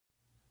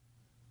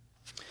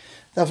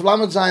The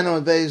Lamed Zayin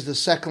Amud Beis is the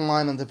second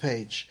line on the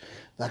page.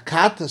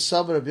 Vakata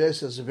Sabar Rabbi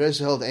Yosef, Rabbi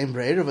Yosef held Ein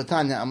Breira,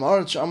 Vatanya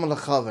Amorat Sh'amar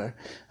L'Chaver.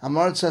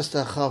 Amorat says to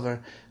Chaver,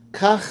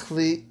 Kach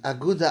li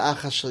aguda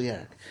achas shel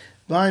yerek.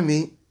 Buy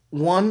me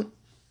one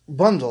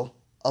bundle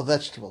of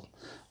vegetable,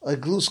 a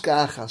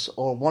gluska achas,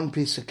 or one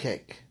piece of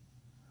cake.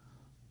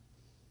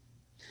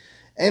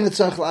 Ein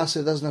Tzarech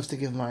L'aseh doesn't have to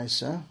give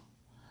ma'aser.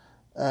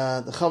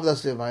 The Chaver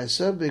doesn't give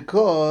ma'aser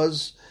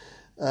because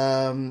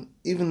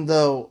even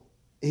though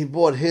he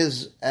bought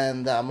his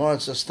and the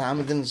Amorat says Tam,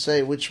 he didn't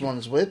say which one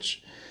is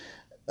which.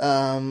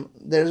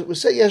 We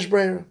say Yesh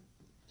Breira.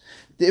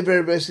 The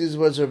Ibreira basically these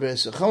words are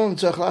basic. Chachamim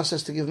Tzarech L'aseh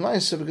has to give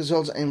ma'aser because he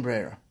holds Ein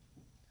Breira.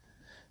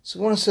 So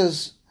one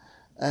says,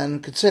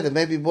 and could say that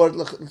maybe he bought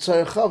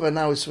Tzarech Chaver,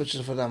 now he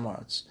switches for the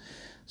Amorat.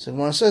 So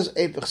one says,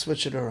 Eipach,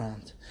 switch it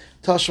around.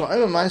 Tashma,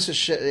 I'm a ma'aser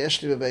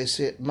yeshli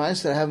bebeisi,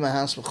 ma'aser that I have in my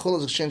house, v'chul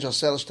is exchange, I'll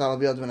sell shtal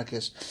b'yad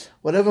v'nakis.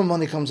 Whatever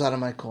money comes out of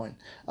my coin,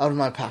 out of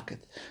my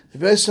pocket. The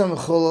bebeisi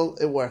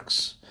v'chul, it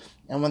works.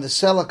 And when the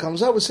seller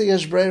comes out, we say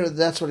Yesh Breira,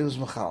 that's what he was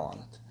machal on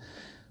it.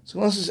 So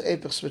one says,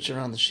 Eipach, switch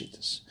around the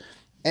sheetas.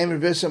 Why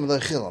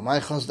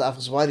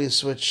do you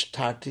switch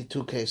tarti,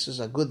 two cases,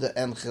 a good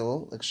and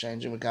chilul,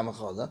 exchanging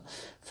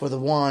for the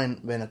wine,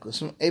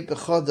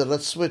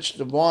 let's switch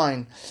the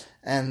wine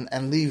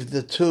and leave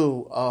the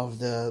two of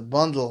the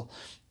bundle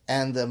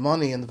and the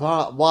money in the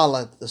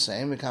wallet the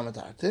same,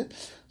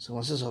 so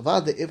one says,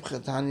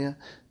 the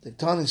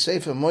Tani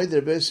Sefer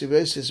Moida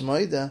Besi is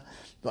Moida,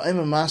 but I'm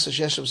a master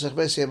Shesha B'Sech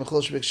Besi, I'm a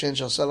chol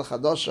exchange al Sela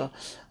Chadosha,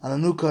 and a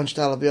new coin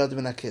shtal b'yad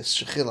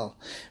v'nakis, Shechilal.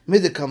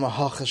 Midikam a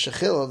hacha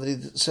Shechilal, that he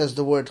says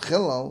the word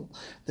Chilal,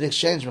 the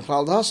exchange,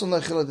 Mechlal D'Hasan, no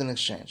Chilal didn't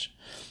exchange.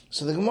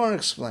 So the Gemara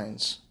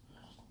explains,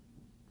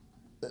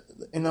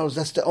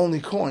 that's the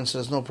only coin, so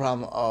there's no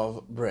problem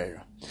of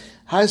Breira.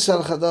 Hai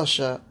Sela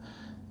Chadosha,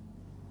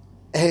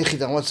 Hey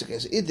Chidan, what's the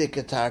case? Idik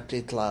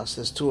Etarti Tlas,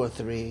 there's two or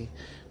three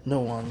new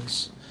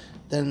ones.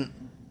 Then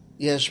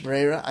Yesh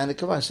Breira and the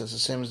Kavais, it's the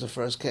same as the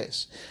first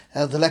case.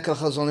 The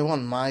Lekalcha is only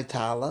one. My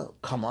Tala,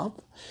 come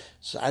up.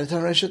 So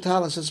Aditan Resha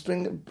Tala says,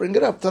 bring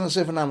it up. Tana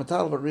say for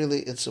Namatala, but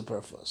really it's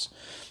superfluous.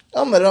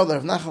 If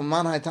Nacham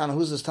Man Haitana,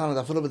 who's this Tana?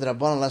 That with the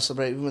Rabbanan, less the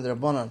Breira, even with the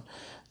Rabbanan,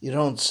 you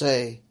don't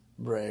say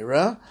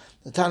Breira.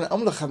 The Tana,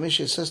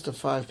 Chamishi says to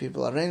 5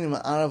 people, Areni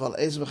Ma'arav al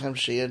Ezbechem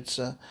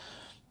Sheyirtza,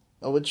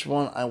 which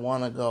one I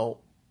want to go,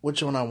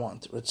 which one I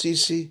want.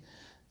 Ritzisi,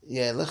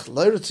 if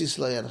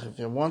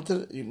you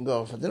wanted, you can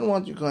go. If I didn't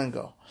want, you go and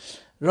go.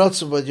 If you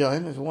wanted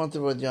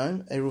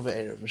Vadyoim, Eruv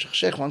Erev.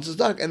 Meshach wants his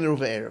dark and Eruv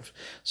Erev.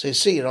 So you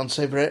see, you don't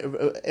say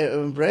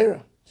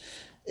Breira.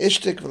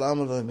 Ishtik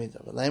v'lamad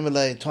v'lemida.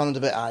 V'lemelei tonim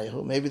debe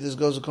Ayahu. Maybe this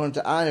goes according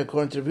to Ayahu,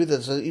 according to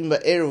Rebbe. So even by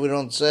Erev we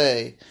don't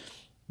say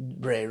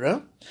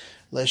Breira.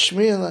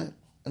 Leishmiya.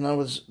 In other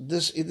words,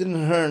 this he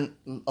didn't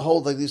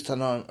hold like these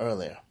Tanoim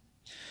earlier.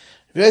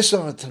 If you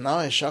say a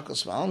Tanai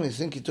Shakas Ma'alm, you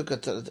think he took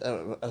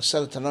a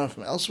set of Tanai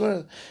from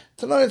elsewhere?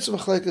 Tanai it's a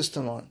Machlekes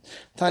Tanai.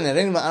 Tanya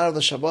Rein Ma'arav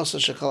the Shabbos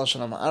Shekal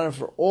Shana Ma'arav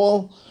for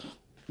all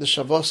the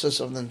Shabbos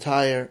of the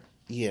entire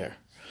year.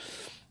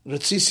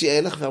 Ritzisi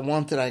Eilech, if I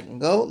wanted I can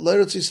go. Lo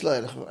Ritzisi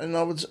Eilech. In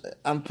other words,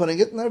 I'm putting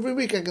it, and every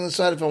week I can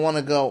decide if I want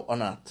to go or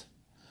not.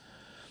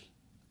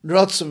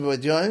 Rotzim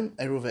V'Yom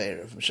Eruv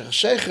Erev. Meshach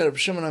Shecher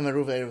B'Shimon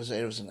Eruv Erev is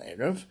Erev and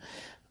Erev,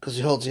 because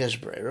he holds Yesh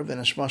Breirav, and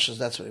Hashmashas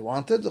that's what he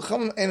wanted. The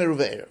Chum Ein Eruv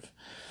Erev.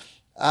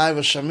 I have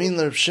a Shamin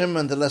Reb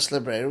Shimon the less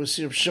Breira. We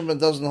see Reb Shimon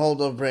doesn't hold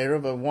of Breira,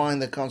 but wine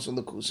that comes from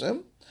the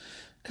Kusim.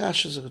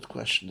 Kasha is a good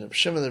question. Reb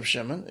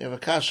Shimon. You have a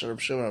Kasha, Reb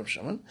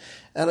Shimon.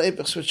 El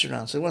Eipach switch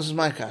around. So what's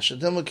my Kasha?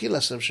 Del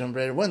Makilas Reb Shimon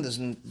Breira. When does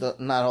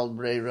not hold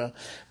Breira?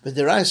 But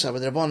the Raisa,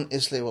 but the Rabban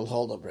Isle will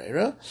hold of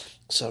Breira.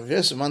 So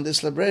yes, man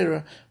Isle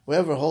Breira.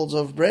 Whoever holds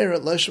of Breira,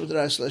 Lesh with the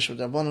Raisa, Lesh with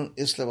the Rabban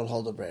Isle will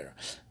hold of Breira.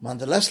 Man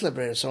the Lesle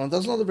Breira. Someone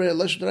doesn't hold of Breira,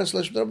 Lesh with the Raisa,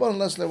 Lesh with the Rabban,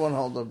 Lesle won't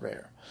hold of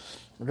Breira.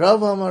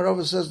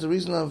 Rava says the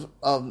reason of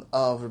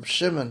Reb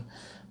Shimon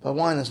by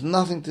wine has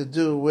nothing to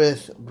do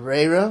with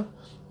Breira.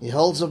 He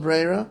holds a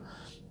Breira.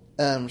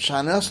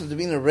 Shanas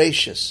Devina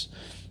Rashis.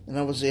 In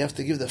other words, you have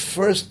to give the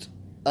first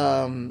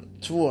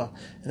Tvua.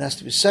 It has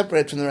to be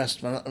separate from the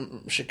rest.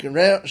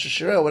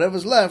 Shekireh,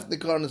 whatever's left, the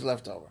corn is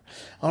left over.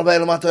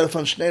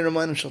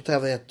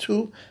 They had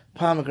 2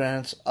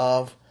 pomegranates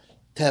of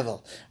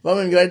Tevel. If it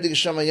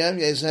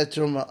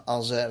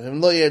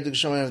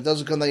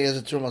doesn't come that he has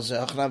a Trum al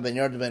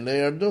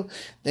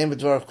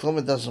Zeh,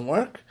 it doesn't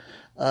work.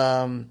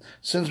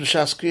 Since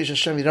B'Shas Kriyash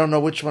Hashem, you don't know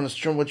which one is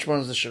Trum, which one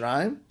is the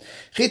Shiraim.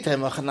 You're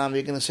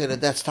going to say that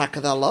that's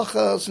Takad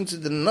Halacha. Since you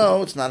didn't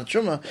know, it's not a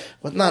Truma.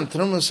 But not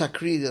Trum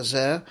Sakri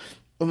Zeh.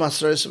 If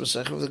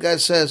the guy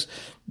says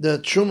the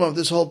truma of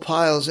this whole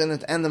pile is in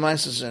it and the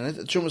mice is in it,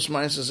 the truma's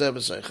mice is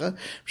b'seicha,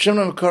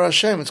 Shemna Mekor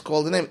Hashem, it's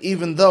called the name,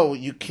 even though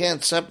you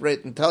can't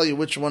separate and tell you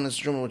which one is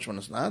truma, which one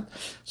is not.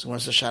 So when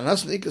it's a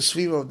shanas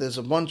sviva, there's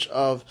a bunch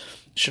of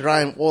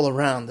shiraim all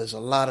around. There's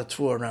a lot of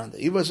tvua around it.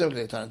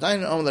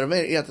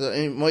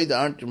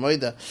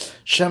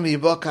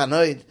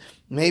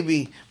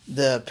 Maybe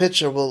the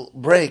pitcher will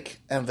break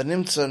and the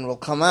nimtzan will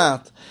come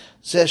out.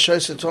 Zeh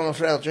shoyse Torah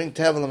Mafreya, drink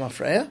Tevel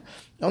Mafreya.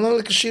 Only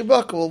like a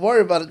shibaka, we'll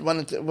worry about it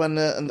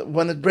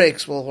when it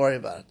breaks. We'll worry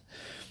about it.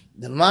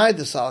 The my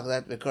the salak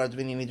that because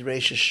we need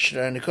reisha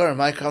shreya nikor.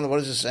 My comment, what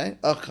does it say?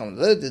 Oh, come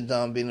let it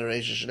down being a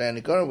reisha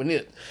shreya nikor. We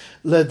need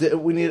it.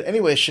 We need it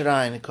anyway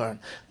shreya nikor.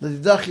 The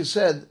Didachi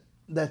said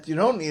that you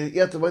don't need it.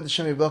 You have to wait the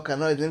shemi baka.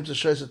 No, it didn't to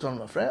show Torah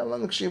Mafreya.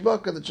 Like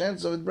shibaka, the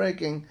chance of it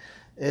breaking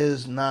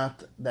is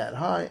not that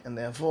high, and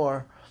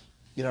therefore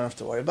you don't have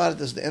to worry about it.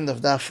 This is the end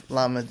of Daf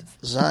Lamed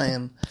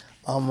Zayin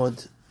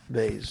Amud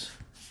Beis.